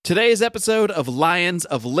Today's episode of Lions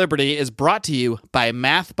of Liberty is brought to you by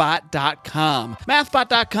MathBot.com.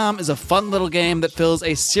 MathBot.com is a fun little game that fills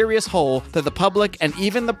a serious hole that the public and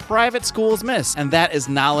even the private schools miss, and that is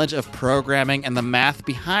knowledge of programming and the math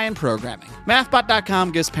behind programming.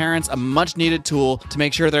 MathBot.com gives parents a much-needed tool to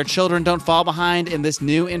make sure their children don't fall behind in this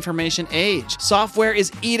new information age. Software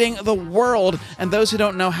is eating the world, and those who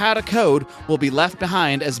don't know how to code will be left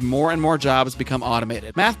behind as more and more jobs become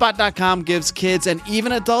automated. MathBot.com gives kids and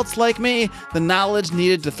even adults like me the knowledge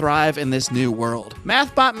needed to thrive in this new world.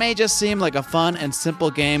 MathBot may just seem like a fun and simple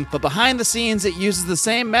game, but behind the scenes it uses the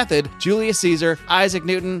same method Julius Caesar, Isaac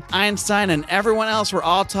Newton, Einstein, and everyone else were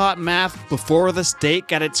all taught math before the state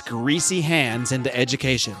got its greasy hands into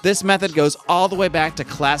education. This method goes all the way back to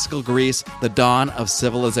classical Greece, the dawn of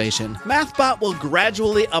civilization. MathBot will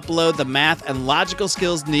gradually upload the math and logical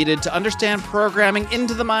skills needed to understand programming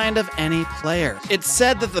into the mind of any player. It's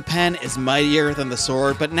said that the pen is mightier than the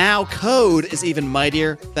sword, but now code is even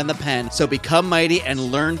mightier than the pen. So become mighty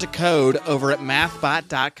and learn to code over at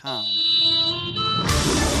mathbot.com.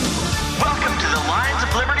 Welcome to the Lions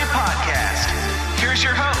of Liberty podcast. Here's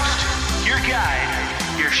your host, your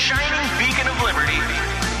guide, your shining beacon of liberty,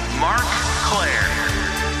 Mark Claire.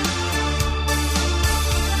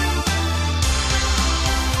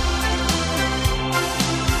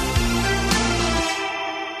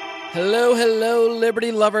 Hello,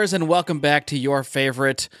 Liberty lovers, and welcome back to your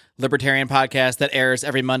favorite libertarian podcast that airs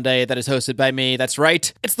every Monday that is hosted by me. That's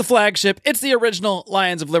right. It's the flagship. It's the original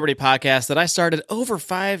Lions of Liberty podcast that I started over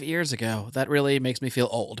 5 years ago. That really makes me feel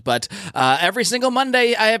old. But every single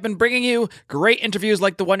Monday, I have been bringing you great interviews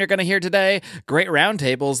like the one you're going to hear today, great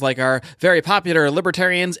roundtables like our very popular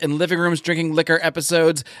Libertarians in Living Rooms Drinking Liquor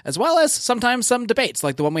episodes, as well as sometimes some debates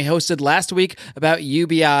like the one we hosted last week about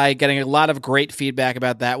UBI, getting a lot of great feedback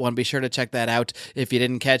about that one. Be sure to check that out if you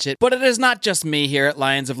didn't catch it. But it is not just me here at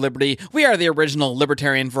Lions of Liberty. We are the original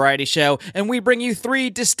libertarian variety show, and we bring you 3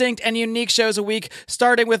 distinct and unique shows a week,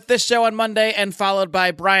 starting with this show on Monday and followed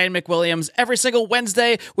by Brian McWilliams every single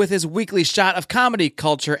Wednesday with his weekly shot of comedy,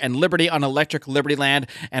 culture, and liberty on Electric Liberty Land,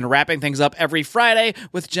 and wrapping things up every Friday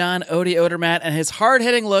with John Odie Odermatt and his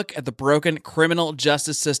hard-hitting look at the broken criminal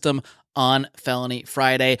justice system on Felony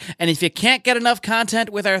Friday. And if you can't get enough content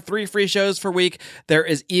with our 3 free shows per week, there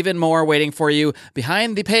is even more waiting for you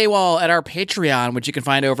behind the paywall at our Patreon, which you can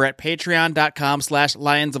find over at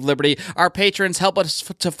patreon.com/Lions of Liberty. Our patrons help us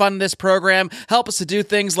to fund this program, help us to do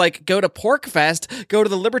things like go to PorkFest, go to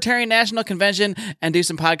the Libertarian National Convention, and do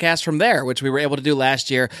some podcasts from there, which we were able to do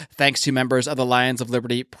last year, thanks to members of the Lions of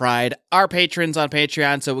Liberty Pride, our patrons on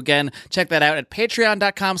Patreon. So again, check that out at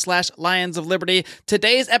patreon.com/Lions of Liberty.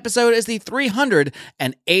 Today's episode is the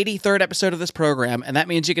 383rd episode of this program, and that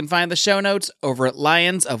means you can find the show notes over at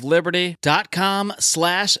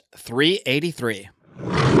lionsofliberty.com/383.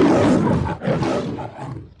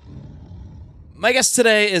 My guest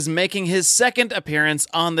today is making his second appearance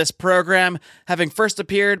on this program. Having first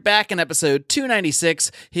appeared back in episode 296,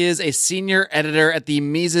 he is a senior editor at the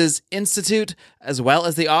Mises Institute, as well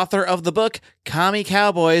as the author of the book Commie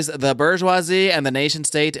Cowboys, The Bourgeoisie and the Nation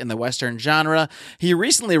State in the Western Genre. He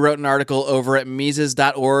recently wrote an article over at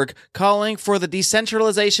Mises.org calling for the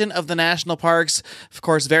decentralization of the national parks. Of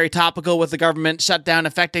course, very topical with the government shutdown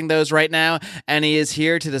affecting those right now, and he is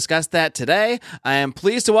here to discuss that today. I am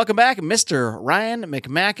pleased to welcome back Mr. Ryan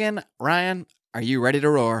McMacken. Ryan, are you ready to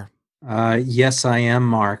roar? Yes, I am,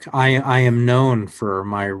 Mark. I am known for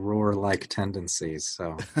my roar-like tendencies,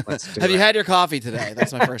 so let's do it. Have you had your coffee today?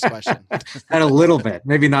 That's my first question. Had a little bit,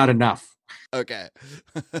 maybe not enough. Okay.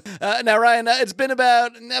 Now, Ryan, it's been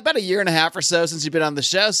about a year and a half or so since you've been on the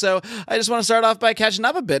show, so I just want to start off by catching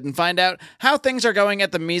up a bit and find out how things are going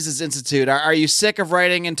at the Mises Institute. Are you sick of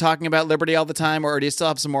writing and talking about liberty all the time, or do you still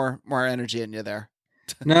have some more energy in you there?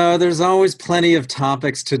 No, there's always plenty of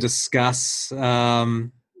topics to discuss.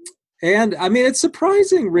 And I mean, it's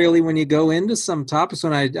surprising really when you go into some topics,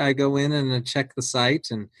 when I go in and check the site,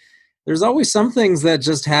 and there's always some things that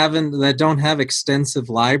don't have extensive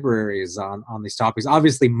libraries on these topics.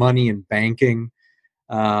 Obviously, money and banking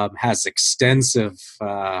has extensive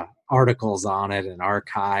articles on it and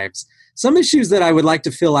archives. Some issues that I would like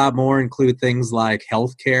to fill out more include things like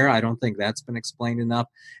healthcare. I don't think that's been explained enough.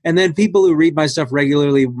 And then people who read my stuff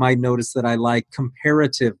regularly might notice that I like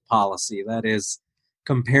comparative policy. That is,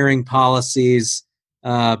 comparing policies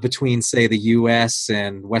between, say, the U.S.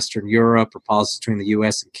 and Western Europe, or policies between the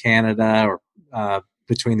U.S. and Canada, or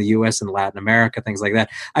between the U.S. and Latin America, things like that.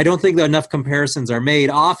 I don't think that enough comparisons are made.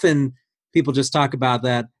 Often people just talk about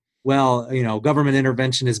that, well, government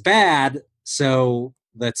intervention is bad, so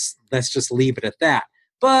let's just leave it at that.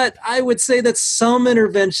 But I would say that some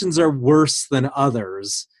interventions are worse than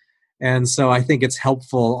others. And so I think it's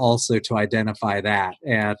helpful also to identify that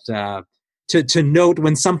and to note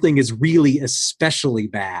when something is really especially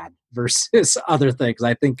bad versus other things.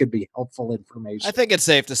 I think could be helpful information. I think it's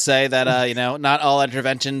safe to say that, not all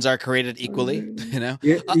interventions are created equally.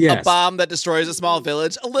 A bomb that destroys a small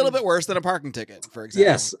village, a little bit worse than a parking ticket, for example.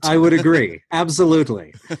 Yes, I would agree.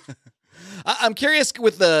 Absolutely. I'm curious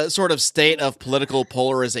with the sort of state of political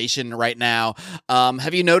polarization right now.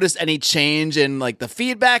 Have you noticed any change in like the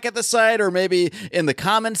feedback at the site or maybe in the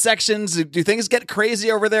comment sections? Do things get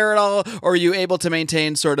crazy over there at all? Or are you able to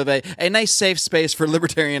maintain sort of a nice safe space for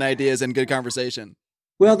libertarian ideas and good conversation?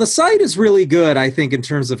 Well, the site is really good, I think, in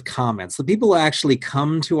terms of comments. The people who actually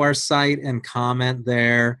come to our site and comment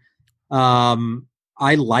there,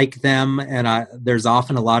 I like them, and there's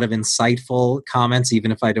often a lot of insightful comments.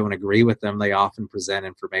 Even if I don't agree with them, they often present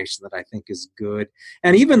information that I think is good.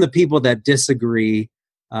 And even the people that disagree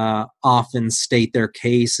often state their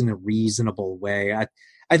case in a reasonable way.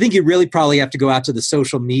 I think you really probably have to go out to the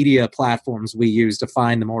social media platforms we use to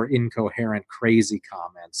find the more incoherent, crazy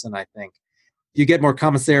comments. And I think you get more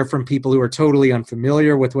comments there from people who are totally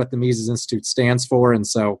unfamiliar with what the Mises Institute stands for, and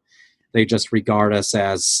so they just regard us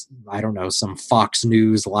as, I don't know, some Fox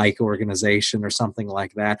News-like organization or something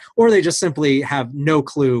like that. Or they just simply have no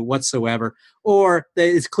clue whatsoever. Or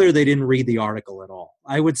it's clear they didn't read the article at all.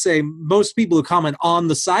 I would say most people who comment on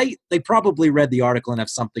the site, they probably read the article and have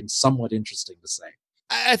something somewhat interesting to say.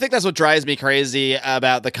 I think that's what drives me crazy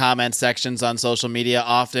about the comment sections on social media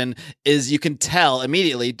often is you can tell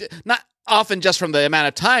immedately, not often just from the amount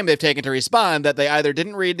of time they've taken to respond, that they either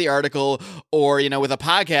didn't read the article or, with a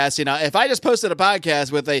podcast, if I just posted a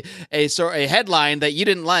podcast with a headline that you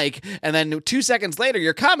didn't like, and then 2 seconds later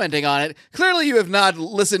you're commenting on it, clearly you have not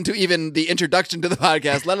listened to even the introduction to the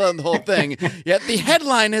podcast, let alone the whole thing. Yet the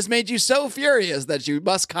headline has made you so furious that you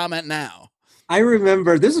must comment now. I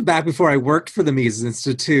remember, this is back before I worked for the Mises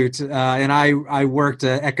Institute, and I worked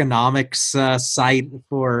an economics site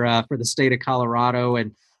for the state of Colorado,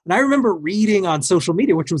 and I remember reading on social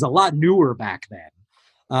media, which was a lot newer back then,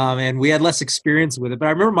 and we had less experience with it. But I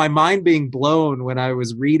remember my mind being blown when I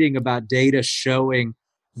was reading about data showing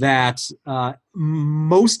that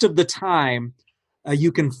most of the time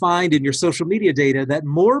you can find in your social media data that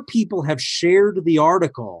more people have shared the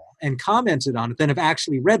article and commented on it than have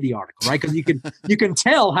actually read the article, right? Because you can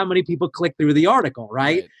tell how many people click through the article,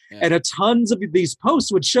 right? Yeah. And tons of these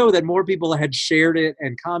posts would show that more people had shared it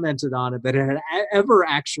and commented on it than had ever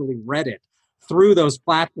actually read it through those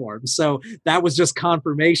platforms. So that was just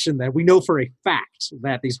confirmation that we know for a fact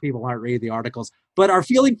that these people aren't reading the articles, but are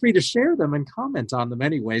feeling free to share them and comment on them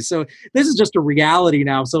anyway. So this is just a reality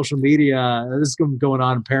now of social media. This has been going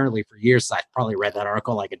on apparently for years. I probably read that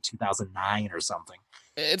article like in 2009 or something.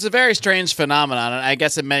 It's a very strange phenomenon, and I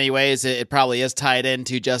guess in many ways it probably is tied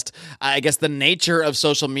into just, the nature of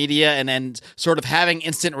social media and sort of having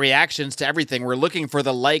instant reactions to everything. We're looking for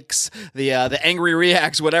the likes, the angry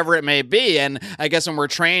reacts, whatever it may be, and I guess when we're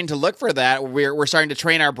trained to look for that, we're starting to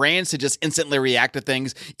train our brains to just instantly react to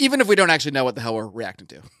things, even if we don't actually know what the hell we're reacting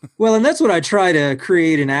to. Well, and that's what I try to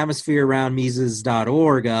create an atmosphere around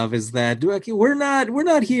Mises.org of, is that we're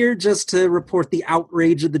not here just to report the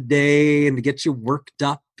outrage of the day and to get you worked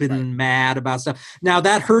up and mad about stuff. Now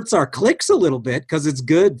that hurts our clicks a little bit because it's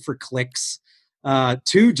good for clicks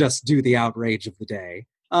to just do the outrage of the day.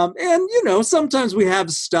 And sometimes we have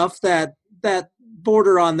stuff that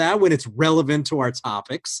border on that when it's relevant to our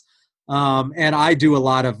topics. And I do a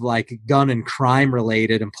lot of like gun and crime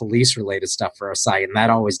related and police related stuff for our site, and that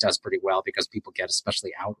always does pretty well because people get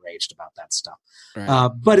especially outraged about that stuff. Right.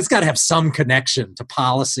 But it's got to have some connection to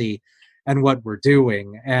policy and what we're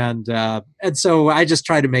doing. And so I just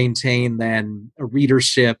try to maintain then a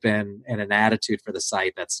readership and an attitude for the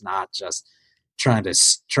site that's not just trying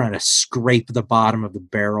to scrape the bottom of the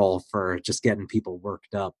barrel for just getting people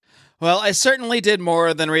worked up. Well, I certainly did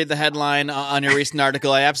more than read the headline on your recent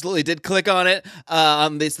article. I absolutely did click on it.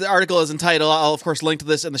 The article is entitled, I'll of course link to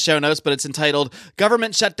this in the show notes, but it's entitled,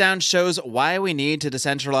 Government Shutdown Shows Why We Need to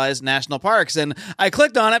Decentralize National Parks. And I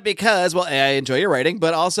clicked on it because, well, I enjoy your writing,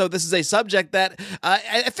 but also this is a subject that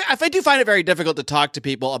I do find it very difficult to talk to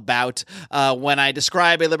people about when I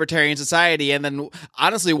describe a libertarian society. And then,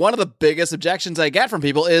 honestly, one of the biggest objections I get from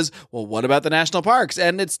people is, well, what about the national parks?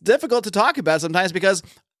 And it's difficult to talk about sometimes because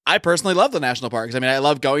I personally love the national parks. I mean, I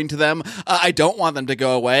love going to them. I don't want them to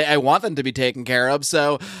go away. I want them to be taken care of.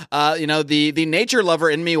 So, the nature lover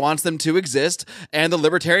in me wants them to exist, and the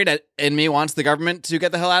libertarian in me wants the government to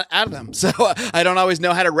get the hell out of them. So I don't always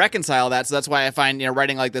know how to reconcile that. So that's why I find,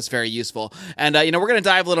 writing like this very useful. And, we're going to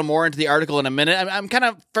dive a little more into the article in a minute. I'm kind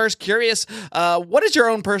of first curious, what is your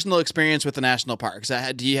own personal experience with the national parks?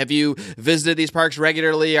 Have you visited these parks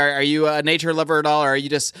regularly? Are you a nature lover at all? Or are you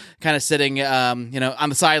just kind of sitting, on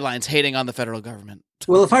the sidelines hating on the federal government?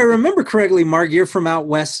 Well, if I remember correctly, Mark, you're from out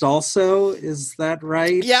west also. Is that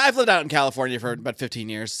right? Yeah, I've lived out in California for about 15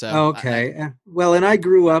 years. So okay. Well, and I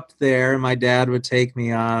grew up there. My dad would take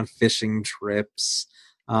me on fishing trips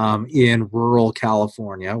in rural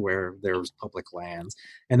California where there was public lands.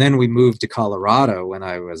 And then we moved to Colorado when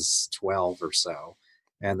I was 12 or so.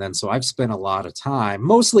 And then so I've spent a lot of time,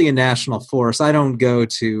 mostly in national forests. I don't go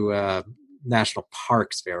to national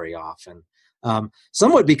parks very often.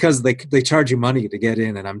 Somewhat because they charge you money to get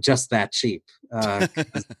in, and I'm just that cheap.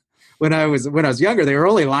 When I was younger, they were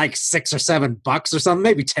only like $6 or $7 or something,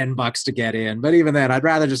 maybe $10 to get in. But even then, I'd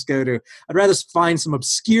rather find some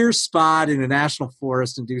obscure spot in a national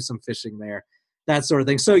forest and do some fishing there, that sort of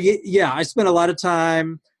thing. So yeah, I spent a lot of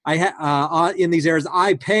time. In these areas.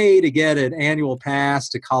 I pay to get an annual pass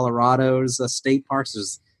to Colorado's state parks.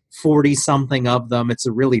 There's 40 something of them. It's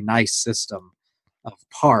a really nice system of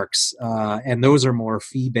parks, and those are more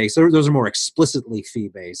fee-based. Those are more explicitly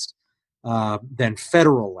fee-based than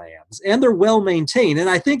federal lands, and they're well-maintained. And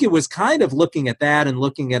I think it was kind of looking at that and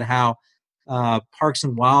looking at how Parks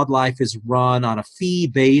and Wildlife is run on a fee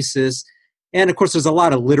basis. And, of course, there's a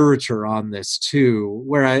lot of literature on this, too,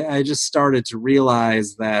 where I just started to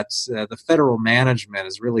realize that the federal management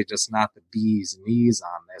is really just not the bee's knees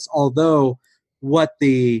on this, although what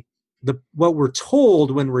what we're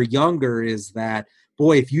told when we're younger is that,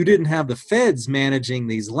 boy, if you didn't have the feds managing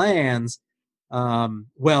these lands,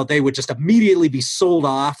 they would just immediately be sold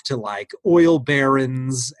off to like oil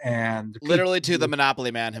barons and literally to the monopoly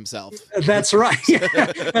man himself. That's right. Yeah,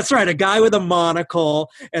 that's right. A guy with a monocle,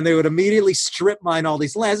 and they would immediately strip mine all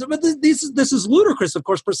these lands. But this is ludicrous, of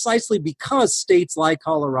course, precisely because states like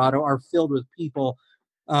Colorado are filled with people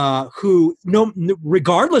who,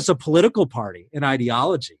 regardless of political party and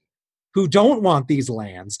ideology, who don't want these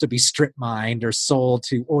lands to be strip mined or sold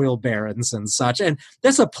to oil barons and such. And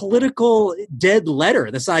that's a political dead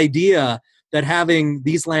letter, this idea that having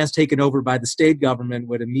these lands taken over by the state government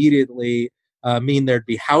would immediately mean there'd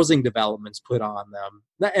be housing developments put on them.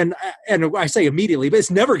 And I say immediately, but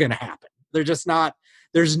it's never going to happen. They're just not,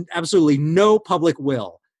 there's absolutely no public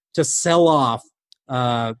will to sell off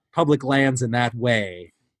public lands in that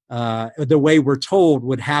way. The way we're told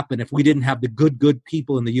would happen if we didn't have the good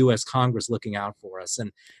people in the U.S. Congress looking out for us.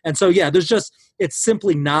 And so, yeah, it's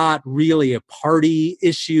simply not really a party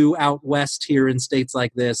issue out west here in states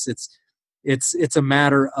like this. It's a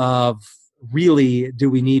matter of really, do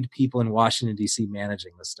we need people in Washington, D.C.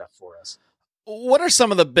 managing this stuff for us? What are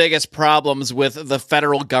some of the biggest problems with the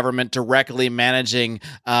federal government directly managing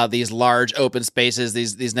these large open spaces,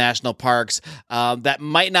 these national parks that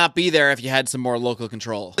might not be there if you had some more local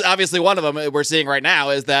control? Obviously, one of them we're seeing right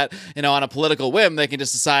now is that, on a political whim, they can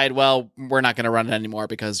just decide, well, we're not going to run it anymore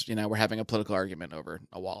because, we're having a political argument over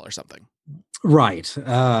a wall or something. Right.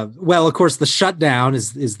 Well, of course, the shutdown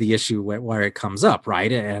is the issue where it comes up,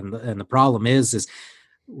 right? And the problem is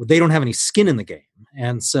they don't have any skin in the game.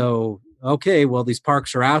 And so, okay, well, these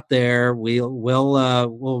parks are out there.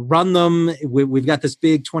 We'll run them. We've got this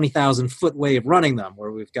big 20,000 foot way of running them,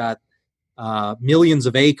 where we've got millions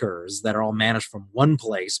of acres that are all managed from one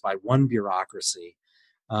place by one bureaucracy.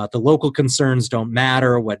 The local concerns don't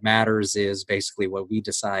matter. What matters is basically what we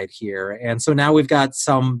decide here. And so now we've got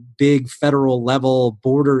some big federal level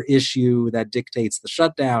border issue that dictates the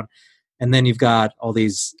shutdown, and then you've got all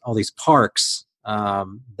these parks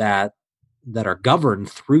that are governed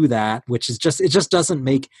through that, which is it just doesn't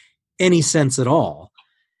make any sense at all.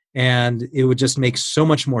 And it would just make so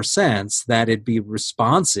much more sense that it'd be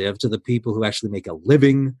responsive to the people who actually make a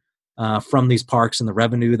living from these parks and the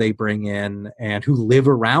revenue they bring in and who live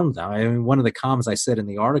around them. I mean, one of the comments I said in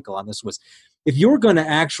the article on this was, if you're going to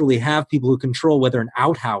actually have people who control whether an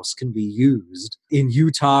outhouse can be used in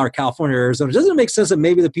Utah or California or Arizona, doesn't it make sense that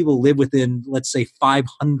maybe the people who live within, let's say,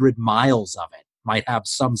 500 miles of it might have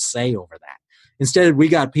some say over that? Instead, we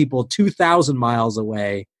got people 2,000 miles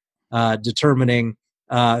away determining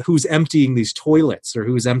who's emptying these toilets or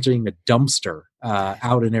who's emptying a dumpster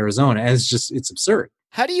out in Arizona. And it's absurd.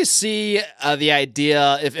 How do you see the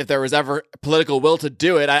idea, if there was ever political will to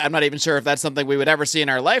do it? I'm not even sure if that's something we would ever see in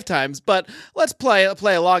our lifetimes, but let's play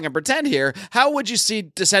along and pretend here. How would you see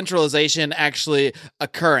decentralization actually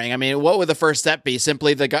occurring? I mean, what would the first step be?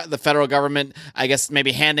 Simply the federal government, I guess,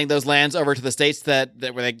 maybe handing those lands over to the states that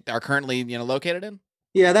where they are currently located in?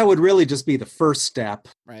 Yeah, that would really just be the first step.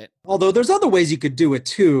 Right. Although there's other ways you could do it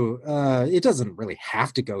too. It doesn't really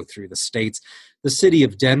have to go through the states. The city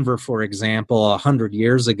of Denver, for example, 100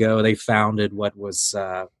 years ago, they founded what was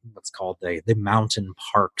what's called the Mountain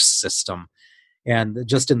Parks system. And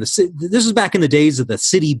just in the city, this was back in the days of the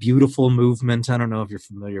City Beautiful movement. I don't know if you're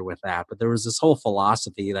familiar with that, but there was this whole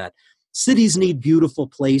philosophy that cities need beautiful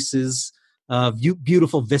places,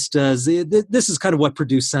 beautiful vistas. This is kind of what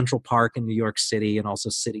produced Central Park in New York City and also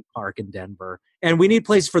City Park in Denver. And we need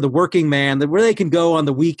places for the working man where they can go on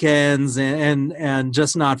the weekends and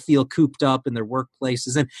just not feel cooped up in their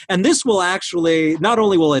workplaces. And this will actually, not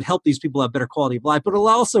only will it help these people have better quality of life, but it'll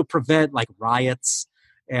also prevent like riots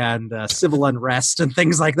and civil unrest and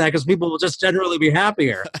things like that, because people will just generally be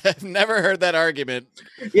happier. I've never heard that argument.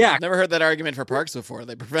 Yeah. Never heard that argument for parks before.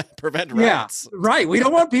 They prevent riots. Yeah, right. We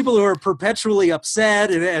don't want people who are perpetually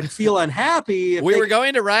upset and feel unhappy. We were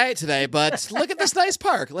going to riot today, but look at this nice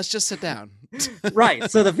park. Let's just sit down. Right.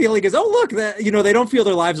 So the feeling is, oh, look, they don't feel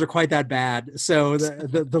their lives are quite that bad. So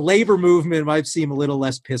the labor movement might seem a little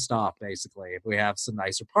less pissed off, basically, if we have some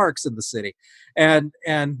nicer parks in the city. And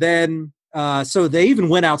then... so they even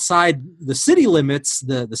went outside the city limits,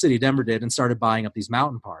 the city of Denver did, and started buying up these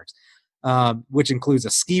mountain parks, which includes a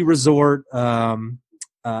ski resort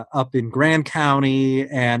up in Grand County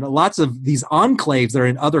and lots of these enclaves that are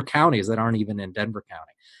in other counties that aren't even in Denver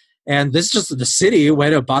County. And this is just the city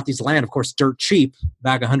went and bought these land, of course, dirt cheap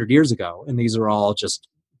back 100 years ago. And these are all just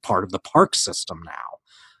part of the park system now.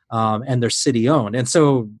 And they're city owned. And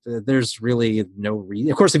so there's really no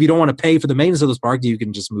reason. Of course, if you don't want to pay for the maintenance of those parks, you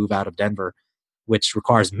can just move out of Denver, which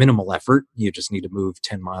requires minimal effort. You just need to move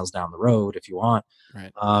 10 miles down the road if you want.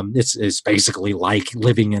 Right. It's basically like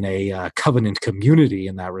living in a covenant community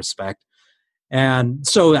in that respect. And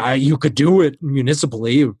so you could do it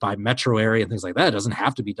municipally by metro area and things like that. It doesn't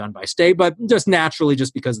have to be done by state, but just naturally,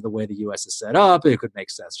 just because of the way the U.S. is set up, it could make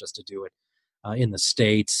sense just to do it in the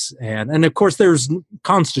states. And of course, there's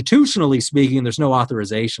constitutionally speaking, there's no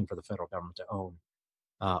authorization for the federal government to own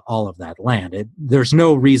all of that land. There's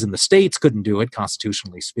no reason the states couldn't do it,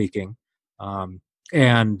 constitutionally speaking.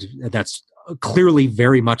 And that's clearly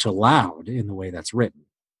very much allowed in the way that's written.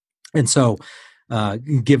 And so,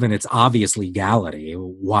 given its obvious legality,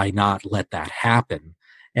 why not let that happen?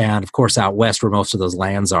 And of course, out west, where most of those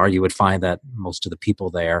lands are, you would find that most of the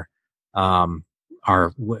people there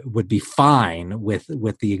would be fine with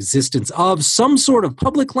the existence of some sort of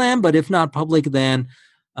public land, but if not public, then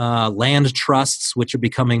land trusts, which are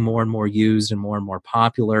becoming more and more used and more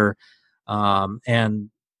popular.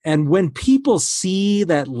 And when people see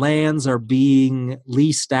that lands are being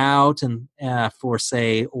leased out and for,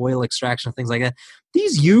 say, oil extraction and things like that,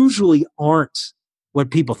 these usually aren't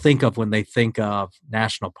what people think of when they think of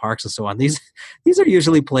national parks and so on. These are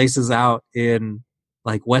usually places out in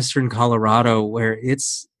like western Colorado where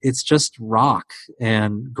it's just rock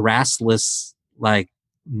and grassless, like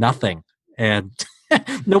nothing. And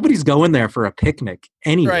nobody's going there for a picnic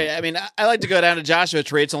anyway. Right. I mean, I like to go down to Joshua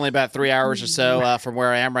Tree. It's only about 3 hours or so from where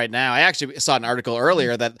I am right now. I actually saw an article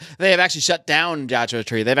earlier that they have actually shut down Joshua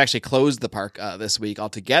Tree. They've actually closed the park this week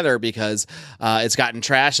altogether because it's gotten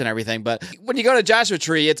trash and everything. But when you go to Joshua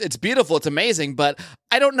Tree, it's beautiful. It's amazing. But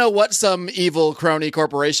I don't know what some evil crony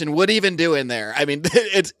corporation would even do in there. I mean,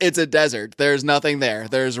 it's a desert. There's nothing there.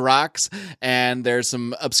 There's rocks and there's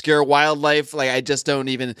some obscure wildlife. Like, I just don't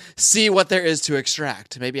even see what there is to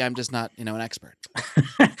extract. Maybe I'm just not, an expert.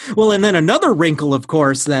 Well, and then another wrinkle, of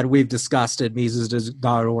course, that we've discussed at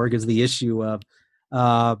Mises.org is the issue of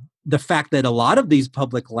the fact that a lot of these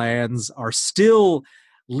public lands are still,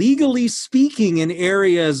 legally speaking, in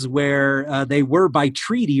areas where they were by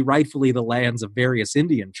treaty rightfully the lands of various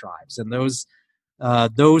Indian tribes. And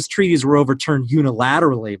those treaties were overturned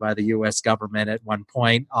unilaterally by the U.S. government at one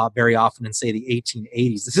point, very often in, say, the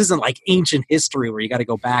 1880s. This isn't like ancient history where you got to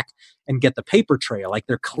go back and get the paper trail. Like,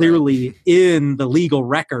 they're clearly in the legal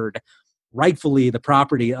record, rightfully the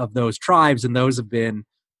property of those tribes, and those have been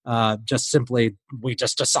just simply, we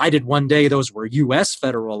just decided one day those were U.S.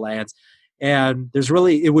 federal lands. And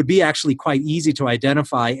it would be actually quite easy to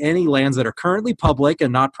identify any lands that are currently public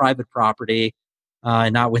and not private property,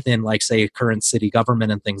 and not within, like, say, current city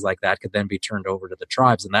government and things like that, could then be turned over to the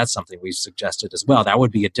tribes. And that's something we've suggested as well. That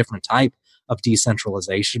would be a different type of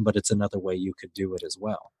decentralization, but it's another way you could do it as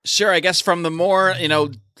well. Sure. I guess from the more,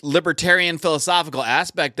 libertarian philosophical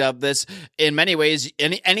aspect of this, in many ways,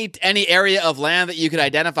 any area of land that you could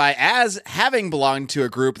identify as having belonged to a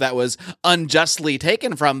group that was unjustly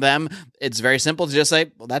taken from them, it's very simple to just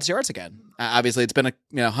say, well, that's yours again. Obviously, it's been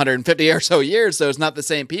 150 or so years, so it's not the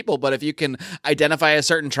same people. But if you can identify a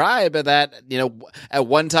certain tribe that at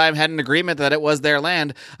one time had an agreement that it was their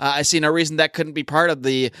land, I see no reason that couldn't be part of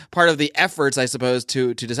the efforts, I suppose,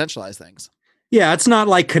 to decentralize things. Yeah, it's not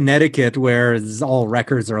like Connecticut where all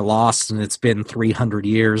records are lost and it's been 300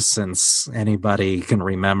 years since anybody can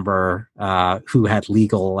remember who had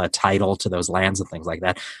legal title to those lands and things like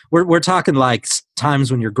that. We're talking like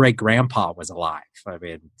times when your great grandpa was alive. I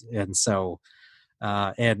mean, and so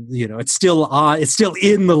it's still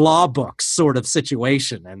in the law books sort of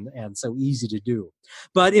situation, and so easy to do.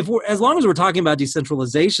 But as long as we're talking about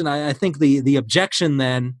decentralization, I think the objection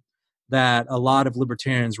then that a lot of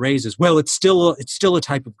libertarians raise is, well, it's still a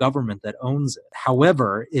type of government that owns it.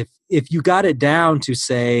 However, if you got it down to,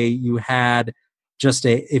 say, you had just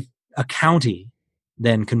a county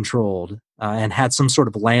then controlled and had some sort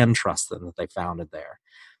of land trust then that they founded there,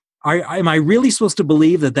 am I really supposed to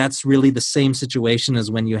believe that that's really the same situation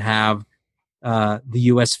as when you have the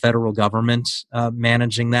U.S. federal government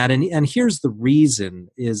managing that? And here's the reason: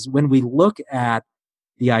 is when we look at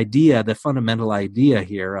the fundamental idea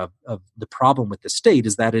here of the problem with the state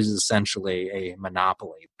is that it is essentially a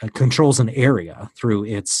monopoly. It controls an area through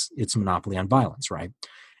its monopoly on violence, right?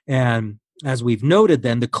 And as we've noted,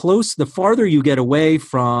 then the farther you get away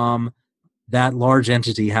from that large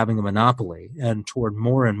entity having a monopoly and toward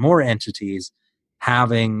more and more entities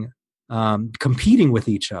having competing with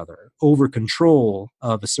each other over control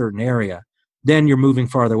of a certain area, then you're moving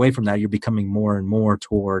farther away from that. You're becoming more and more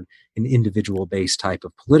toward an individual-based type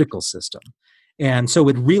of political system. And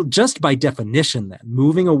so just by definition then,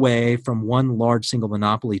 moving away from one large single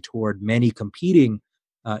monopoly toward many competing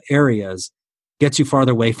areas gets you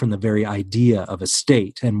farther away from the very idea of a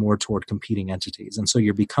state and more toward competing entities. And so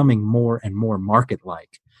you're becoming more and more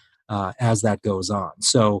market-like as that goes on.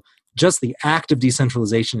 So just the act of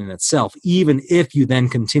decentralization in itself, even if you then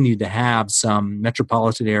continue to have some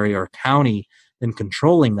metropolitan area or county then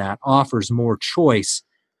controlling that, offers more choice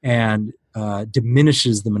and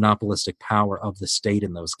diminishes the monopolistic power of the state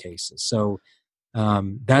in those cases. So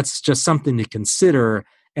that's just something to consider.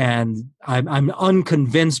 And I'm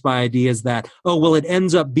unconvinced by ideas that, it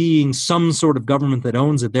ends up being some sort of government that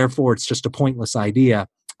owns it, therefore it's just a pointless idea.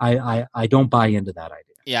 I don't buy into that idea.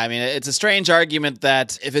 Yeah, I mean, it's a strange argument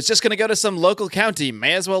that if it's just going to go to some local county,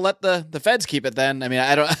 may as well let the feds keep it then. I mean,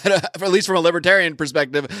 I don't at least from a libertarian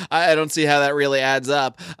perspective, I don't see how that really adds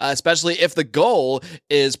up, especially if the goal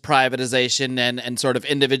is privatization and sort of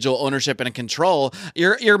individual ownership and control.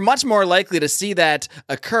 You're much more likely to see that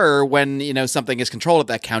occur when, something is controlled at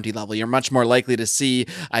that county level. You're much more likely to see,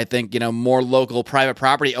 I think, more local private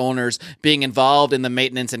property owners being involved in the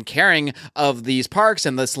maintenance and caring of these parks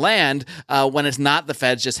and this land when it's not the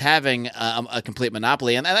feds just having a complete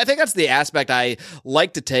monopoly. And I think that's the aspect I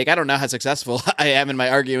like to take. I don't know how successful I am in my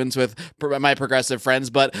arguments with my progressive friends,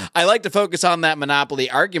 but I like to focus on that monopoly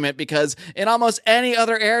argument because in almost any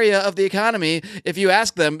other area of the economy, if you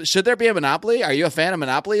ask them, should there be a monopoly? Are you a fan of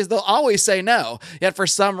monopolies? They'll always say no. Yet for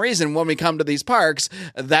some reason, when we come to these parks,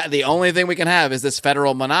 that the only thing we can have is this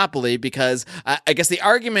federal monopoly because I guess the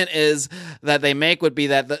argument is that they make would be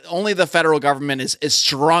that only the federal government is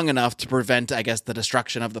strong enough to prevent, I guess, the destruction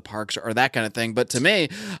of the parks or that kind of thing. But to me,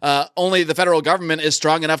 only the federal government is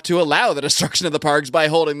strong enough to allow the destruction of the parks by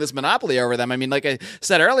holding this monopoly over them. I mean, like I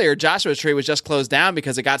said earlier, Joshua Tree was just closed down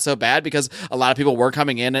because it got so bad because a lot of people were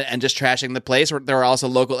coming in and just trashing the place. There were also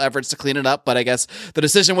local efforts to clean it up, but I guess the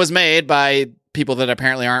decision was made by people that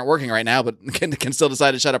apparently aren't working right now, but can still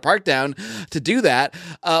decide to shut a park down to do that.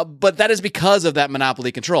 But that is because of that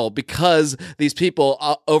monopoly control, because these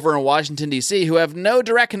people over in Washington, D.C., who have no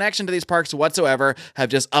direct connection to these parks whatsoever, have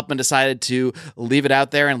just up and decided to leave it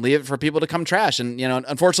out there and leave it for people to come trash. And,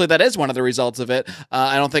 unfortunately, that is one of the results of it.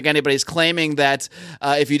 I don't think anybody's claiming that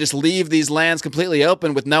if you just leave these lands completely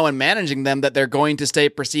open with no one managing them, that they're going to stay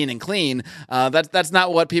pristine and clean. That's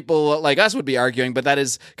not what people like us would be arguing, but that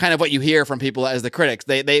is kind of what you hear from people as the critics.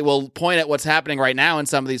 They will point at what's happening right now in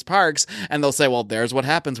some of these parks, and they'll say, well, there's what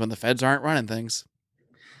happens when the feds aren't running things.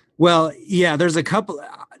 Well, yeah, there's a couple,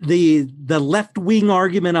 the left-wing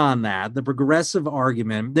argument on that, the progressive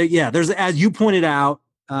argument. There's, as you pointed out,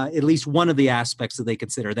 at least one of the aspects that they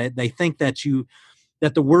consider. They think that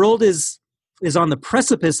the world is on the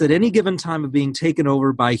precipice at any given time of being taken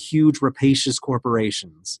over by huge rapacious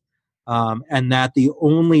corporations. And that the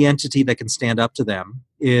only entity that can stand up to them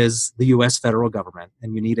is the U.S. federal government.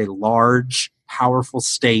 And you need a large, powerful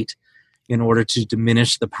state in order to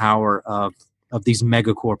diminish the power of these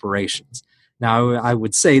mega corporations. Now, I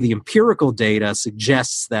would say the empirical data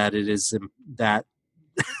suggests that it is that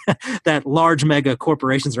that large mega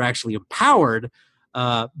corporations are actually empowered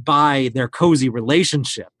by their cozy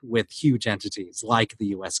relationship with huge entities like the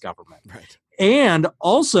U.S. government. Right. And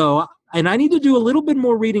also, and I need to do a little bit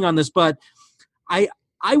more reading on this, but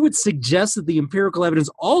I would suggest that the empirical evidence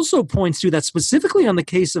also points to that, specifically on the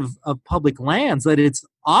case of public lands, that it's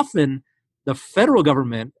often the federal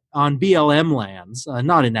government on BLM lands,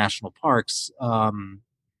 not in national parks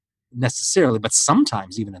necessarily, but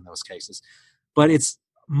sometimes even in those cases. But it's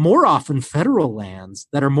more often federal lands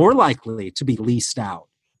that are more likely to be leased out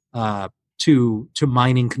to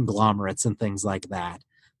mining conglomerates and things like that,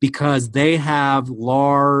 because they have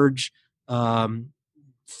large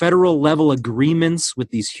federal level agreements with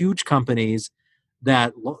these huge companies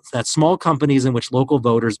that small companies in which local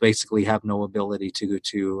voters basically have no ability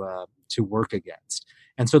to work against.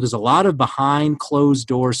 And so there's a lot of behind closed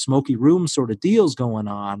doors, smoky room sort of deals going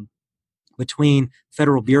on between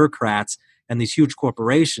federal bureaucrats and these huge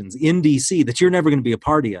corporations in DC that you're never going to be a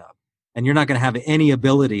party of, and you're not going to have any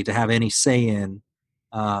ability to have any say in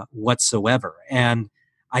whatsoever. And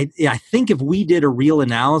I think if we did a real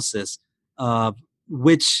analysis of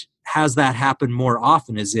which has that happen more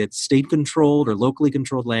often, is it state-controlled or locally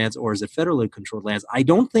controlled lands, or is it federally controlled lands? I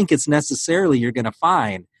don't think it's necessarily you're going to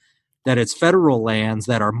find that it's federal lands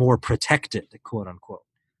that are more protected, quote unquote.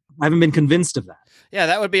 I haven't been convinced of that. Yeah,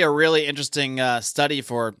 that would be a really interesting study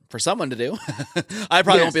for someone to do. I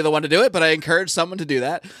probably won't be the one to do it, but I encourage someone to do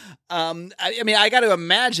that. I mean, I got to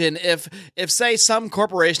imagine if say some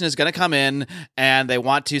corporation is going to come in and they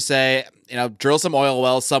want to say, drill some oil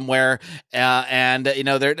wells somewhere, and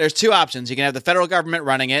there's two options. You can have the federal government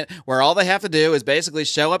running it, where all they have to do is basically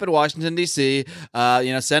show up in Washington D.C.,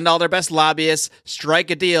 send all their best lobbyists, strike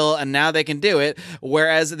a deal, and now they can do it.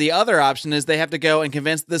 Whereas the other option is they have to go and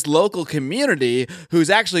convince this local community who's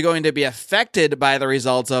actually going to be affected by the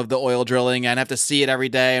results of the oil drilling and have to see it every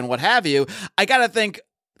day and what have you. I got to think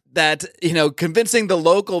that, convincing the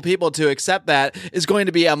local people to accept that is going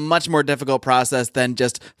to be a much more difficult process than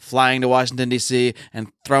just flying to Washington, D.C.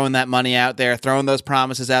 and throwing that money out there, throwing those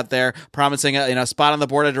promises out there, promising a spot on the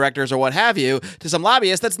board of directors or what have you to some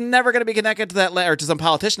lobbyist that's never going to be connected to that land, or to some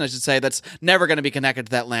politician, I should say, that's never going to be connected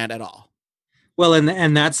to that land at all. Well,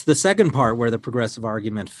 and that's the second part where the progressive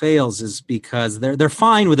argument fails, is because they're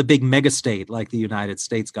fine with a big megastate like the United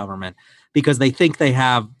States government, because they think they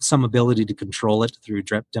have some ability to control it through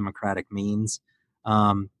democratic means.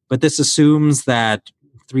 But this assumes that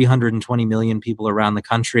 320 million people around the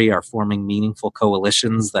country are forming meaningful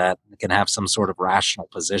coalitions that can have some sort of rational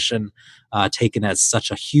position taken as such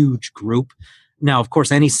a huge group. Now, of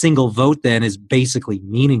course, any single vote then is basically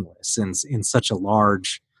meaningless in such a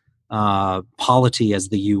large polity as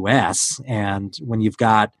the U.S. And when you've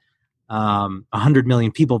got 100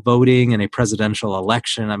 million people voting in a presidential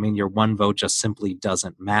election, I mean, your one vote just simply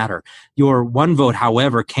doesn't matter. Your one vote,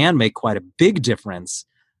 however, can make quite a big difference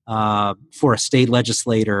for a state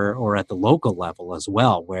legislator or at the local level as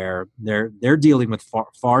well, where they're dealing with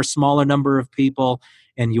far smaller number of people,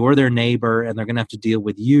 and you're their neighbor, and they're going to have to deal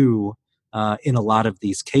with you in a lot of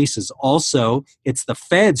these cases. Also, it's the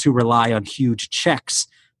feds who rely on huge checks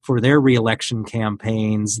for their reelection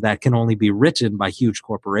campaigns that can only be written by huge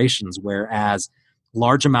corporations, whereas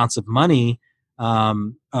large amounts of money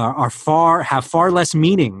have far less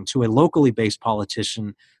meaning to a locally based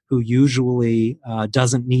politician who usually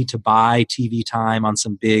doesn't need to buy TV time on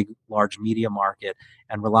some big, large media market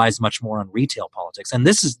and relies much more on retail politics. And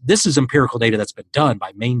this is empirical data that's been done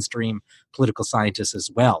by mainstream political scientists as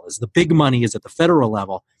well. Is the big money is at the federal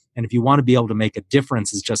level, and if you want to be able to make a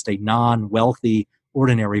difference as just a non-wealthy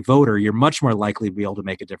ordinary voter, you're much more likely to be able to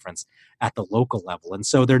make a difference at the local level. And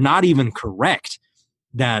so they're not even correct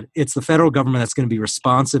that it's the federal government that's going to be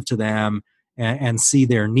responsive to them and see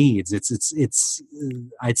their needs. It's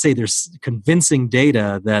I'd say there's convincing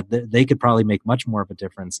data that they could probably make much more of a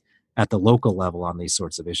difference at the local level on these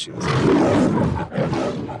sorts of issues.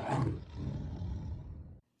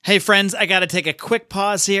 Hey friends, I got to take a quick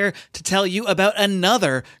pause here to tell you about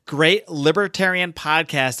another great libertarian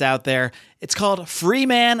podcast out there. It's called Free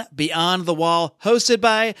Man Beyond the Wall, hosted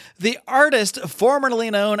by the artist formerly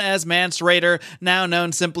known as Mance Rayder, now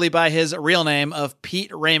known simply by his real name of Pete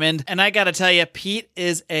Raymond. And I gotta tell you, Pete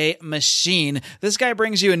is a machine. This guy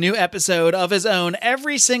brings you a new episode of his own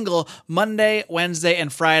every single Monday, Wednesday,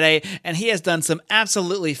 and Friday, and he has done some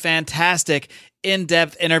absolutely fantastic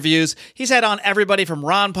in-depth interviews. He's had on everybody from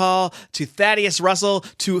Ron Paul to Thaddeus Russell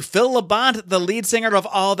to Phil Labonte, the lead singer of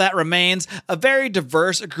All That Remains. A very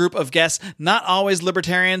diverse group of guests, not always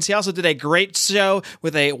libertarians. He also did a great show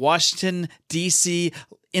with a Washington, D.C.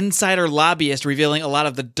 insider lobbyist revealing a lot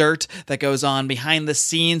of the dirt that goes on behind the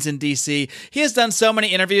scenes in DC. He has done so many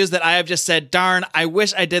interviews that I have just said, darn, I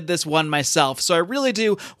wish I did this one myself. So I really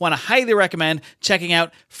do want to highly recommend checking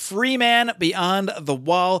out Freeman Beyond the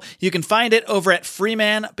Wall. You can find it over at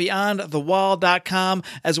freemanbeyondthewall.com,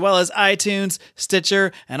 as well as iTunes,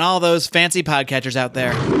 Stitcher, and all those fancy podcatchers out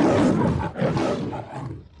there.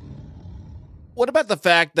 What about the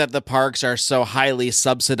fact that the parks are so highly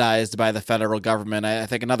subsidized by the federal government? I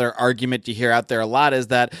think another argument you hear out there a lot is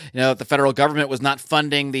that, if the federal government was not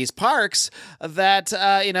funding these parks, that,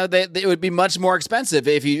 they would be much more expensive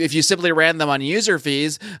if you simply ran them on user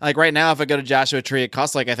fees. Like right now, if I go to Joshua Tree, it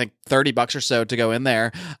costs I think $30 or so to go in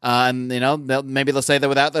there. And, maybe they'll say that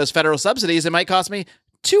without those federal subsidies, it might cost me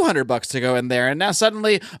 $200 to go in there, and now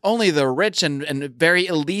suddenly only the rich and very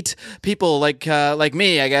elite people like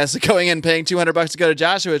me, I guess, going in paying $200 to go to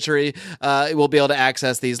Joshua Tree will be able to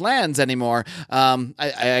access these lands anymore.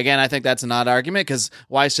 I think that's an odd argument, because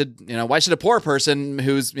why should a poor person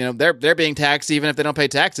who's they're being taxed even if they don't pay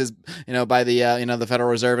taxes by the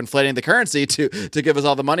Federal Reserve inflating the currency to give us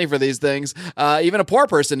all the money for these things, even a poor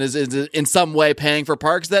person is in some way paying for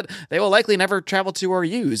parks that they will likely never travel to or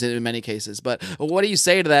use in many cases. But what do you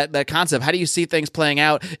say to that concept? How do you see things playing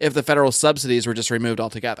out if the federal subsidies were just removed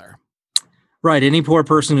altogether? Right. Any poor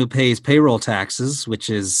person who pays payroll taxes, which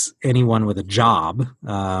is anyone with a job,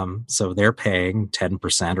 so they're paying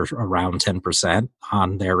 10% or around 10%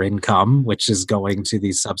 on their income, which is going to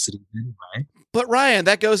these subsidies anyway. But Ryan,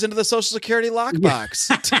 that goes into the Social Security lockbox.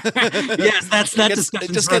 Yes, that discussion.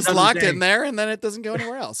 It just gets locked in there, and then it doesn't go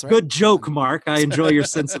anywhere else. Right? Good joke, Mark. I enjoy your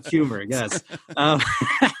sense of humor. Yes,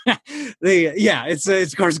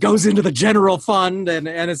 it's of course goes into the general fund, and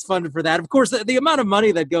it's funded for that. Of course, the amount of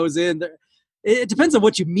money that goes in, it depends on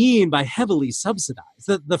what you mean by heavily subsidized.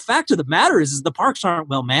 The fact of the matter is the parks aren't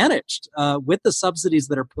well managed with the subsidies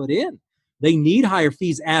that are put in. They need higher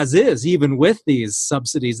fees as is, even with these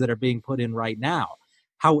subsidies that are being put in right now.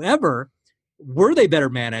 However, were they better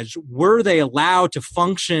managed? Were they allowed to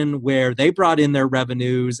function where they brought in their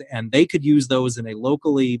revenues and they could use those in a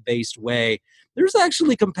locally based way? There's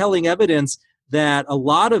actually compelling evidence that a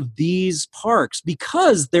lot of these parks,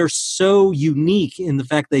 because they're so unique in the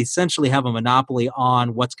fact they essentially have a monopoly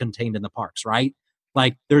on what's contained in the parks, right?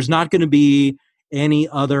 Like there's not going to be any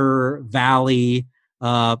other valley,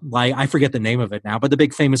 I forget the name of it now, but the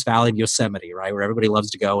big famous valley in Yosemite, right, where everybody loves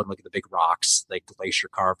to go and look at the big rocks, like glacier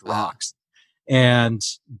carved rocks, and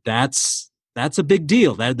that's a big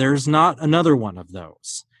deal. That there's not another one of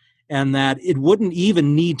those, and that it wouldn't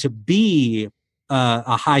even need to be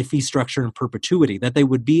a high fee structure in perpetuity. That they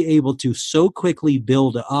would be able to so quickly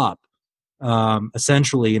build up,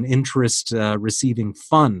 essentially, an interest receiving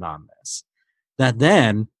fund on this, that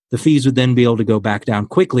then the fees would then be able to go back down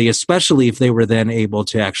quickly, especially if they were then able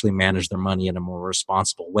to actually manage their money in a more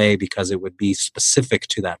responsible way, because it would be specific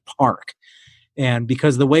to that park. And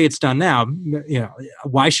because the way it's done now,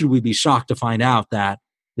 why should we be shocked to find out that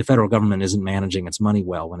the federal government isn't managing its money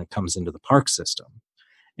well when it comes into the park system?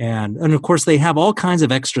 And of course, they have all kinds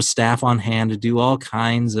of extra staff on hand to do all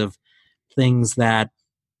kinds of things that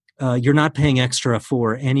you're not paying extra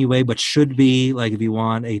for anyway, but should be, like if you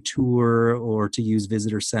want a tour or to use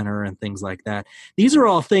visitor center and things like that. These are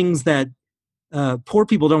all things that poor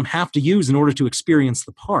people don't have to use in order to experience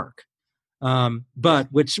the park, but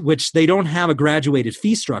which they don't have a graduated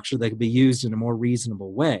fee structure that can be used in a more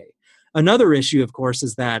reasonable way. Another issue, of course,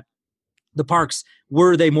 is that the parks,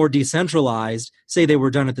 were they more decentralized, say they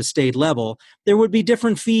were done at the state level, there would be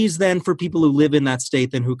different fees then for people who live in that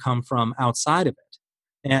state than who come from outside of it.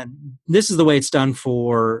 And this is the way it's done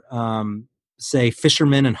for, say,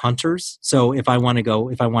 fishermen and hunters. So if I want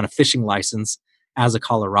a fishing license as a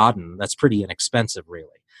Coloradan, that's pretty inexpensive, really.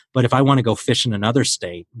 But if I want to go fish in another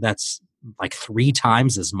state, that's like 3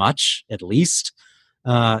 times as much, at least,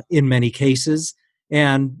 in many cases.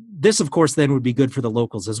 And this, of course, then would be good for the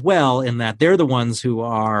locals as well, in that they're the ones who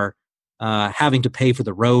are having to pay for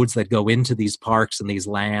the roads that go into these parks and these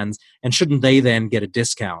lands. And shouldn't they then get a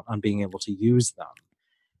discount on being able to use them?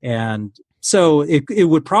 And so it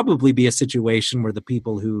would probably be a situation where the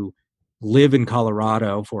people who live in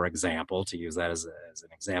Colorado, for example, to use that as an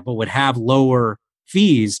example, would have lower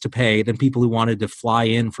fees to pay than people who wanted to fly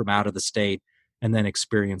in from out of the state and then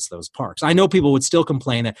experience those parks. I know people would still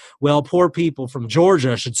complain that, well, poor people from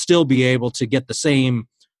Georgia should still be able to get the same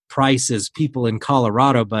price as people in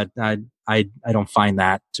Colorado, but I I don't find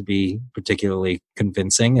that to be particularly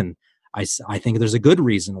convincing. And I think there's a good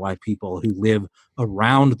reason why people who live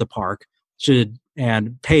around the park should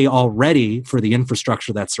and pay already for the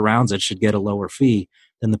infrastructure that surrounds it should get a lower fee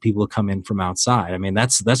than the people who come in from outside. I mean,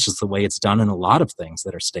 that's just the way it's done in a lot of things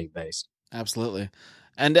that are state-based. Absolutely.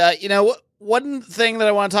 And, one thing that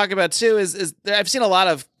I want to talk about too is I've seen a lot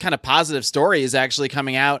of kind of positive stories actually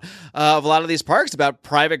coming out of a lot of these parks about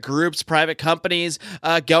private groups, private companies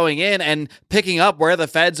going in and picking up where the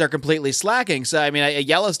feds are completely slacking. So, I mean, at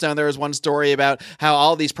Yellowstone, there was one story about how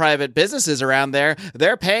all these private businesses around there,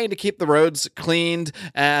 they're paying to keep the roads cleaned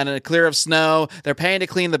and clear of snow. They're paying to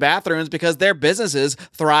clean the bathrooms because their businesses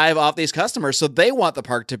thrive off these customers. So they want the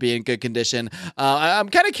park to be in good condition. I'm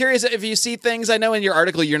kind of curious if you see things. I know in your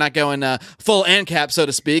article, you're not going full ANCAP, so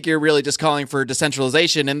to speak. You're really just calling for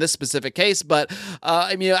decentralization in this specific case. But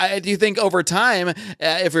do you think over time,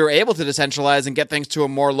 if we were able to decentralize and get things to a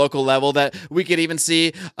more local level, that we could even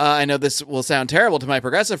see, I know this will sound terrible to my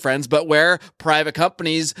progressive friends, but where private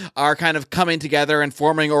companies are kind of coming together and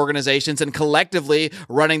forming organizations and collectively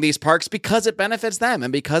running these parks because it benefits them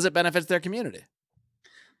and because it benefits their community?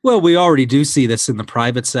 Well, we already do see this in the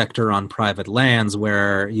private sector on private lands,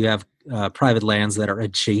 where you have private lands that are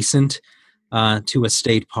adjacent to a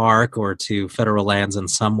state park or to federal lands in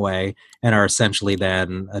some way, and are essentially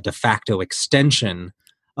then a de facto extension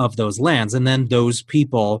of those lands. And then those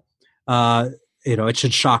people, it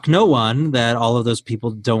should shock no one that all of those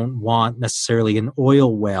people don't want necessarily an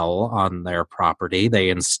oil well on their property. They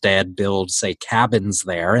instead build, say, cabins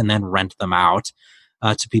there and then rent them out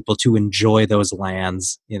to people to enjoy those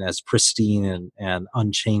lands in as pristine and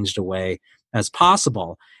unchanged a way as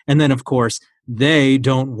possible. And then, of course, they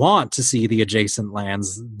don't want to see the adjacent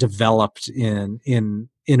lands developed in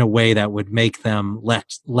a way that would make them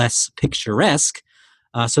less picturesque.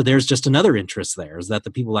 So there's just another interest there, is that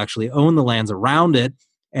the people actually own the lands around it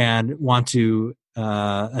and want to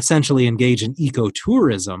essentially engage in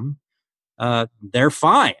ecotourism. They're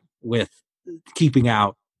fine with keeping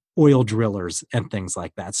out oil drillers and things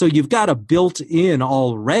like that. So you've got a built-in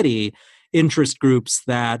already interest groups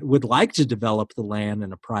that would like to develop the land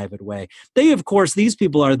in a private way. These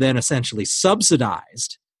people are then essentially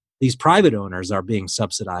subsidized. These private owners are being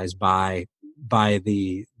subsidized by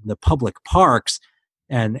the public parks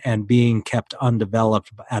and being kept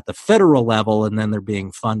undeveloped at the federal level, and then they're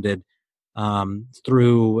being funded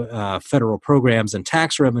through federal programs and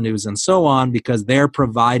tax revenues and so on, because they're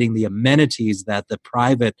providing the amenities that the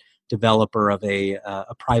private developer of a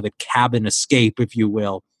private cabin escape, if you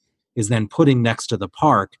will, is then putting next to the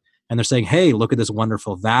park. And they're saying, hey, look at this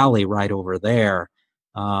wonderful valley right over there.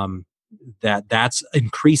 That's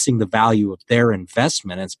increasing the value of their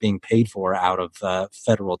investment. It's being paid for out of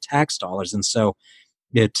federal tax dollars. And so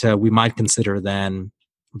we might consider then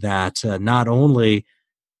that not only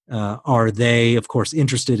are they, of course,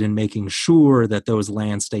 interested in making sure that those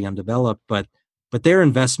lands stay undeveloped, but their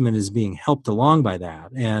investment is being helped along by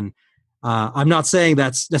that. And I'm not saying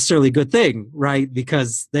that's necessarily a good thing, right?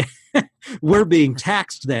 Because we're being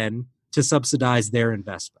taxed then to subsidize their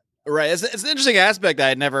investment. Right. It's an interesting aspect. I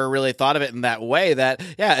had never really thought of it in that way, that,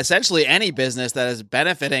 essentially any business that is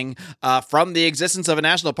benefiting from the existence of a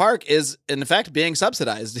national park is, in effect, being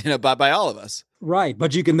subsidized, by all of us. Right.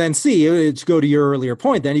 But you can then see, to go to your earlier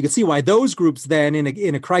point, then you can see why those groups then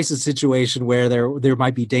in a crisis situation where there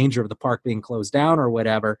might be danger of the park being closed down or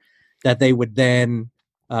whatever, that they would then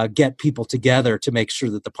get people together to make sure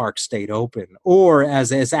that the park stayed open. Or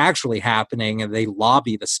as is actually happening, and they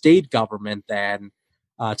lobby the state government then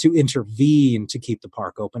to intervene to keep the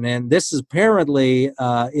park open. And this is apparently,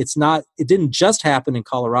 it didn't just happen in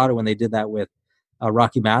Colorado when they did that with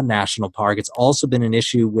Rocky Mountain National Park. It's also been an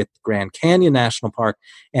issue with Grand Canyon National Park,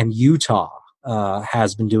 and Utah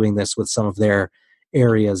has been doing this with some of their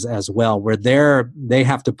areas as well, where they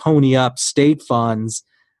have to pony up state funds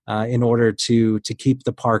in order to keep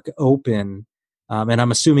the park open. And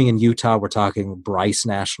I'm assuming in Utah, we're talking Bryce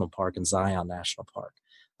National Park and Zion National Park,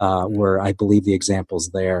 where I believe the example's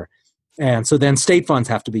there. And so then state funds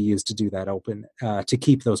have to be used to do that open, to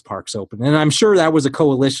keep those parks open. And I'm sure that was a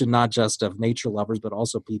coalition, not just of nature lovers, but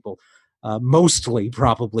also people, mostly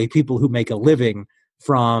probably people who make a living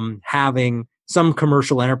from having some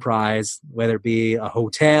commercial enterprise, whether it be a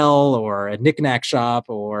hotel or a knickknack shop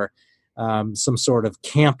or some sort of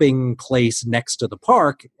camping place next to the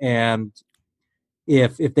park. And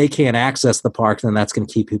if they can't access the park, then that's going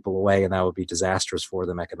to keep people away, and that would be disastrous for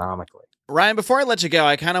them economically. Ryan, before I let you go,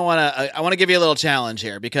 I kind of want to give you a little challenge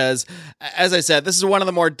here because, as I said, this is one of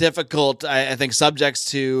the more difficult, I think, subjects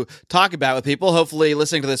to talk about with people. Hopefully,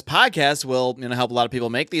 listening to this podcast will help a lot of people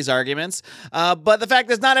make these arguments. But the fact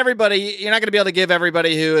is, not everybody. You're not going to be able to give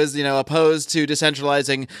everybody who is opposed to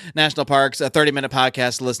decentralizing national parks a 30-minute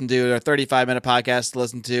podcast to listen to or a 35-minute podcast to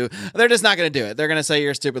listen to. They're just not going to do it. They're going to say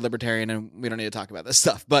you're a stupid libertarian and we don't need to talk about this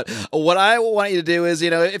stuff. But what I want you to do is,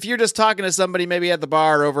 if you're just talking to somebody maybe at the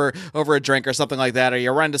bar over a drink or something like that, or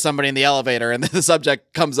you run into somebody in the elevator and the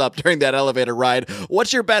subject comes up during that elevator ride,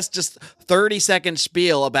 what's your best just 30-second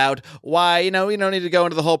spiel about why, you don't need to go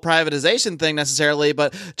into the whole privatization thing necessarily,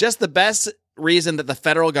 but just the best reason that the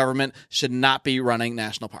federal government should not be running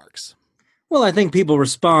national parks? Well, I think people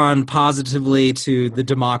respond positively to the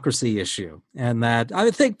democracy issue, and that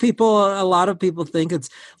I think a lot of people think it's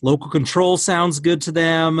local control sounds good to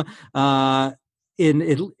them. At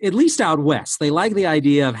least out west, they like the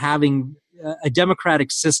idea of having a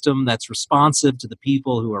democratic system that's responsive to the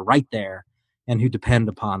people who are right there and who depend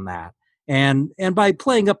upon that. And by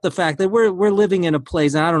playing up the fact that we're living in a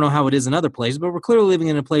place, and I don't know how it is in other places, but we're clearly living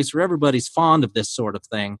in a place where everybody's fond of this sort of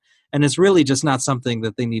thing. And it's really just not something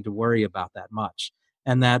that they need to worry about that much.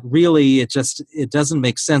 And that really, it doesn't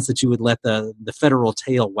make sense that you would let the federal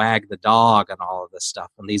tail wag the dog on all of this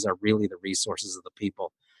stuff. And these are really the resources of the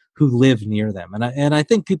people who live near them. And I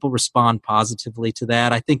think people respond positively to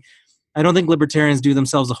that. I don't think libertarians do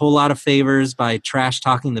themselves a whole lot of favors by trash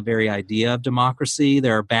talking the very idea of democracy.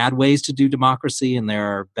 There are bad ways to do democracy and there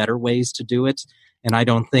are better ways to do it. And I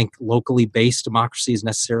don't think locally based democracy is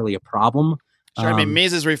necessarily a problem. Sure. I mean,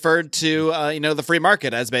 Mises referred to, the free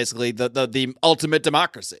market as basically the ultimate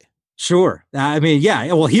democracy. Sure. I mean,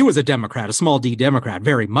 yeah, well, he was a Democrat, a small d Democrat,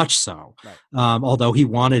 very much so, right. Although he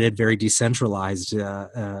wanted it very decentralized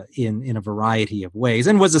in a variety of ways,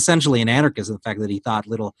 and was essentially an anarchist in the fact that he thought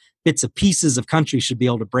little bits of pieces of country should be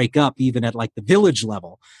able to break up even at like the village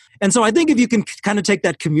level. And so I think if you can kind of take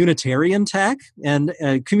that communitarian tack and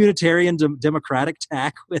communitarian democratic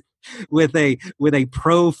tack with a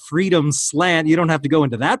pro-freedom slant, you don't have to go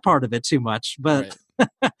into that part of it too much, but... Right.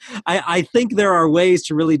 I think there are ways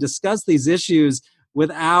to really discuss these issues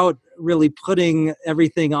without really putting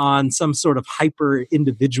everything on some sort of hyper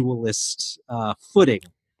individualist footing,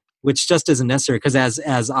 which just isn't necessary. Because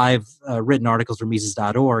as I've written articles for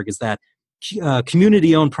Mises.org, is that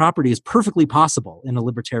community-owned property is perfectly possible in a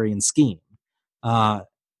libertarian scheme. You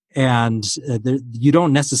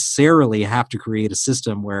don't necessarily have to create a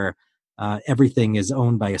system where everything is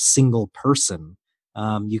owned by a single person.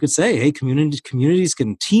 You could say, hey, communities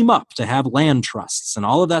can team up to have land trusts and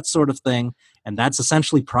all of that sort of thing. And that's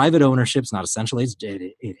essentially private ownership. It's not essentially,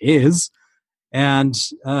 it is. And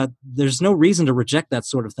there's no reason to reject that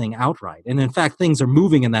sort of thing outright. And in fact, things are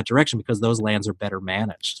moving in that direction because those lands are better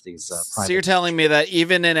managed. So you're telling me that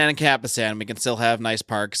even in Ancapistan, we can still have nice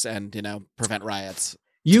parks and, prevent riots?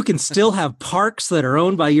 You can still have parks that are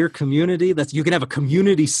owned by your community. You can have a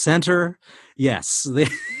community center. Yes. Well,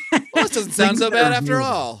 this doesn't sound so bad after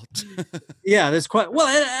all. Yeah, there's quite well,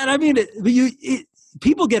 and I mean,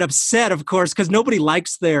 people get upset, of course, because nobody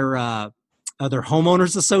likes their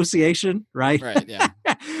homeowners association, right? Right. Yeah.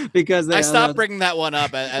 Because I stopped bringing that one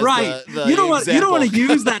up as right. You don't want to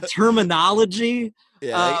use that terminology.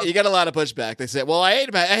 Yeah, you get a lot of pushback. They say, "Well, I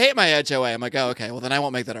hate my HOA." I'm like, "Oh, okay. Well, then I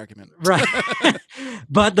won't make that argument." Right.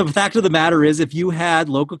 But the fact of the matter is, if you had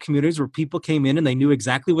local communities where people came in and they knew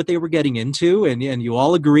exactly what they were getting into, and you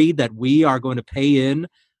all agreed that we are going to pay in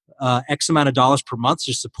X amount of dollars per month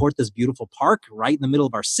to support this beautiful park right in the middle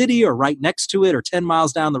of our city, or right next to it, or 10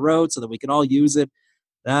 miles down the road, so that we can all use it.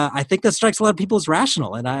 I think that strikes a lot of people as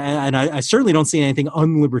rational, and I certainly don't see anything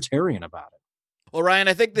unlibertarian about it. Well, Ryan,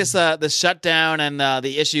 I think this shutdown and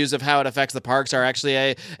the issues of how it affects the parks are actually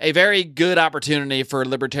a very good opportunity for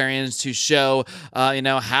libertarians to show,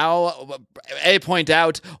 how point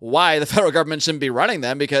out why the federal government shouldn't be running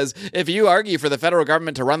them. Because if you argue for the federal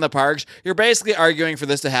government to run the parks, you're basically arguing for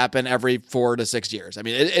this to happen every 4 to 6 years. I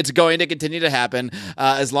mean, it's going to continue to happen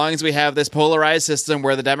as long as we have this polarized system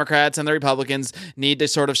where the Democrats and the Republicans need to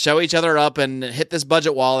sort of show each other up and hit this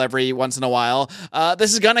budget wall every once in a while.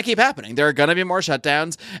 This is going to keep happening. There are going to be more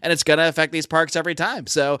shutdowns, and it's going to affect these parks every time.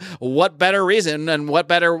 So what better reason and what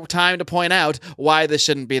better time to point out why this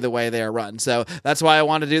shouldn't be the way they are run? So that's why I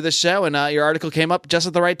wanted to do this show, and your article came up just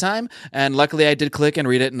at the right time, and luckily I did click and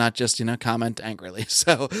read it and not just, comment angrily.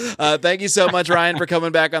 So thank you so much, Ryan, for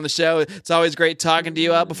coming back on the show. It's always great talking to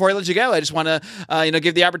you. Before I let you go, I just want to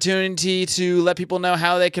give the opportunity to let people know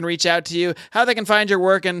how they can reach out to you, how they can find your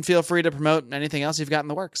work, and feel free to promote anything else you've got in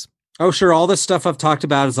the works. Oh, sure. All the stuff I've talked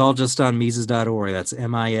about is all just on Mises.org. That's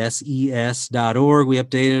MISES.org. We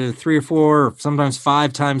update it 3 or 4, sometimes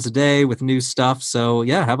 5 times a day with new stuff. So,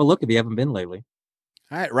 yeah, have a look if you haven't been lately.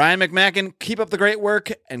 All right, Ryan McMacken, keep up the great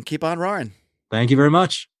work and keep on roaring. Thank you very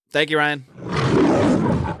much. Thank you, Ryan.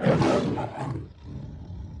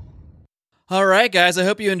 All right, guys, I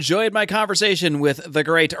hope you enjoyed my conversation with the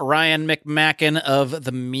great Ryan McMacken of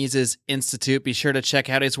the Mises Institute. Be sure to check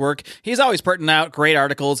out his work. He's always putting out great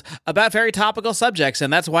articles about very topical subjects,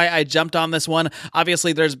 and that's why I jumped on this one.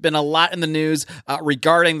 Obviously, there's been a lot in the news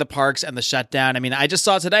regarding the parks and the shutdown. I mean, I just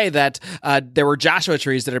saw today that there were Joshua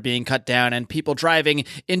trees that are being cut down and people driving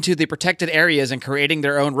into the protected areas and creating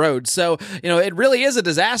their own roads. So, it really is a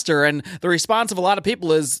disaster, and the response of a lot of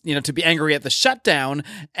people is, to be angry at the shutdown.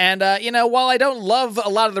 And, while I don't love a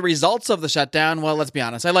lot of the results of the shutdown, well, let's be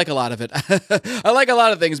honest, I like a lot of it. I like a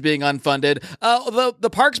lot of things being unfunded. The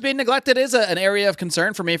parks being neglected is an area of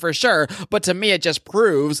concern for me for sure, but to me it just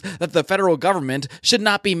proves that the federal government should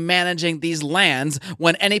not be managing these lands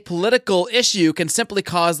when any political issue can simply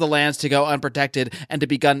cause the lands to go unprotected and to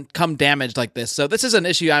become damaged like this. So this is an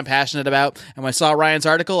issue I'm passionate about, and when I saw Ryan's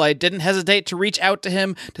article, I didn't hesitate to reach out to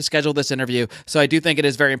him to schedule this interview. So I do think it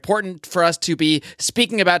is very important for us to be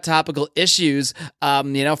speaking about topical issues,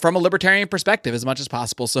 from a libertarian perspective as much as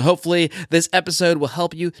possible. So hopefully this episode will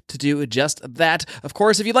help you to do just that. Of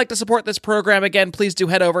course, if you'd like to support this program, again, please do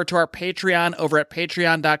head over to our Patreon over at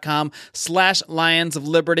patreon.com/Lions of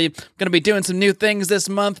Liberty. I'm going to be doing some new things this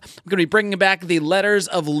month. I'm going to be bringing back the Letters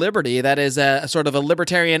of Liberty. That is a sort of a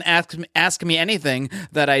libertarian ask me anything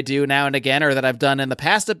that I do now and again, or that I've done in the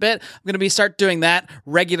past a bit. I'm going to start doing that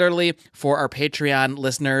regularly for our Patreon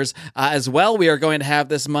listeners. As well, we are going to have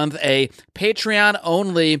this month a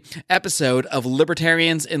Patreon-only episode of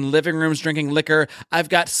Libertarians in Living Rooms Drinking Liquor. I've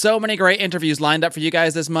got so many great interviews lined up for you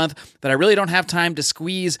guys this month that I really don't have time to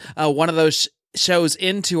squeeze one of those shows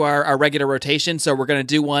into our regular rotation, so we're going to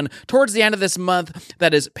do one towards the end of this month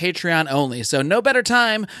that is Patreon only. So no better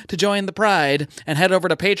time to join the pride and head over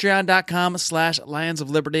to patreon.com/Lions of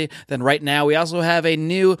Liberty than right now. We also have a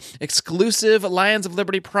new exclusive Lions of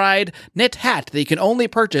Liberty Pride knit hat that you can only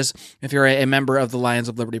purchase if you're a member of the Lions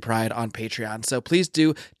of Liberty Pride on Patreon. So please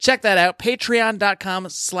do check that out,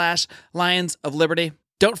 patreon.com/Lions of Liberty.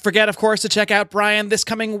 Don't forget, of course, to check out Brian this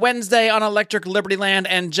coming Wednesday on Electric Liberty Land,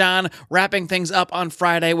 and John wrapping things up on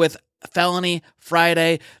Friday with Felony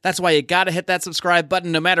Friday. That's why you gotta hit that subscribe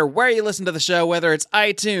button no matter where you listen to the show, whether it's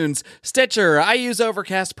iTunes, Stitcher. I use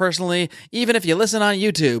Overcast personally, even if you listen on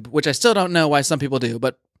YouTube, which I still don't know why some people do,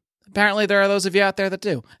 but apparently there are those of you out there that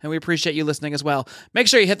do, and we appreciate you listening as well. Make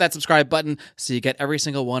sure you hit that subscribe button so you get every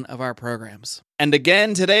single one of our programs. And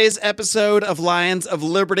again, today's episode of Lions of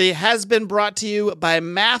Liberty has been brought to you by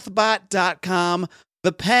mathbot.com.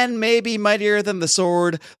 The pen may be mightier than the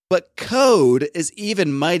sword, but code is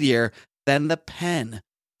even mightier than the pen.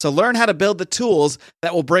 So learn how to build the tools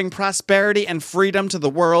that will bring prosperity and freedom to the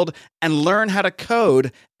world, and learn how to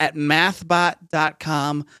code at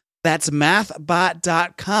mathbot.com. That's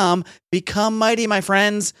mathbot.com. Become mighty, my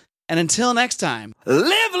friends. And until next time,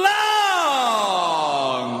 live long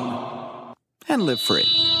and live free.